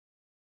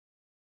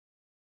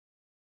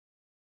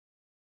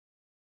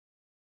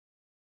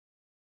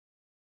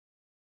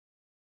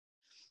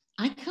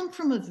I come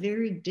from a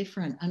very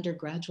different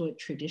undergraduate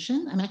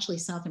tradition. I'm actually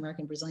South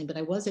American Brazilian, but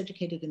I was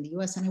educated in the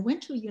US, and I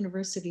went to a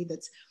university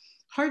that's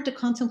hard to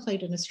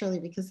contemplate in Australia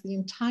because the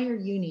entire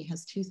uni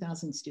has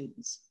 2,000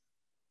 students,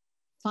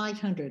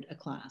 500 a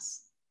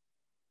class.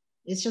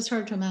 It's just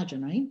hard to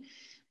imagine, right?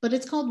 But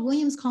it's called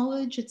Williams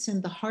College. It's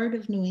in the heart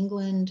of New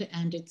England,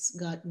 and it's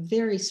got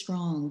very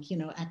strong,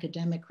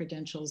 academic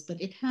credentials,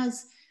 but it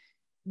has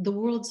the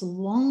world's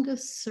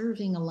longest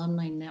serving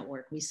alumni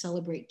network. We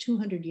celebrate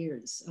 200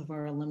 years of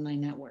our alumni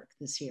network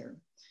this year.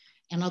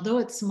 And although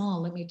it's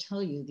small, let me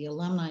tell you, the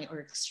alumni are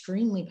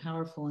extremely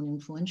powerful and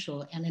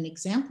influential. And an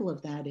example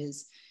of that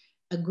is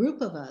a group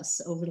of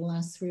us over the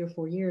last 3 or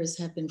 4 years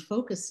have been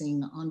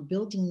focusing on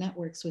building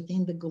networks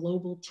within the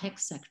global tech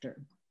sector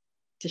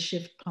to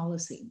shift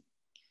policy.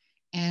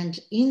 And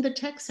in the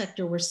tech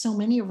sector, where so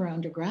many of our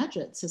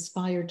undergraduates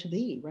aspire to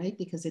be, right?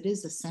 Because it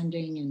is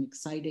ascending and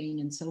exciting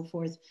and so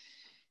forth.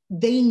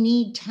 They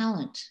need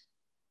talent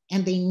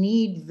and they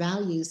need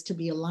values to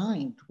be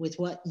aligned with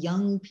what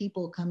young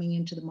people coming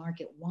into the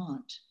market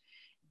want.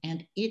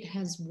 And it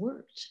has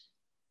worked.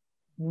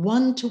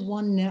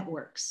 One-to-one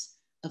networks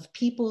of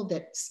people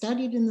that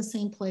studied in the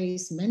same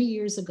place many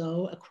years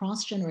ago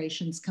across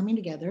generations coming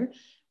together,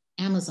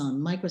 Amazon,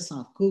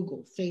 Microsoft,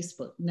 Google,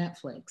 Facebook,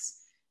 Netflix.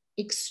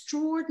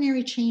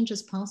 Extraordinary change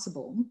is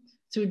possible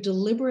through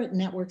deliberate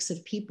networks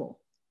of people,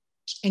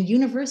 and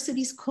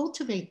universities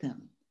cultivate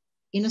them.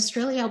 In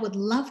Australia, I would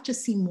love to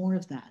see more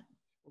of that.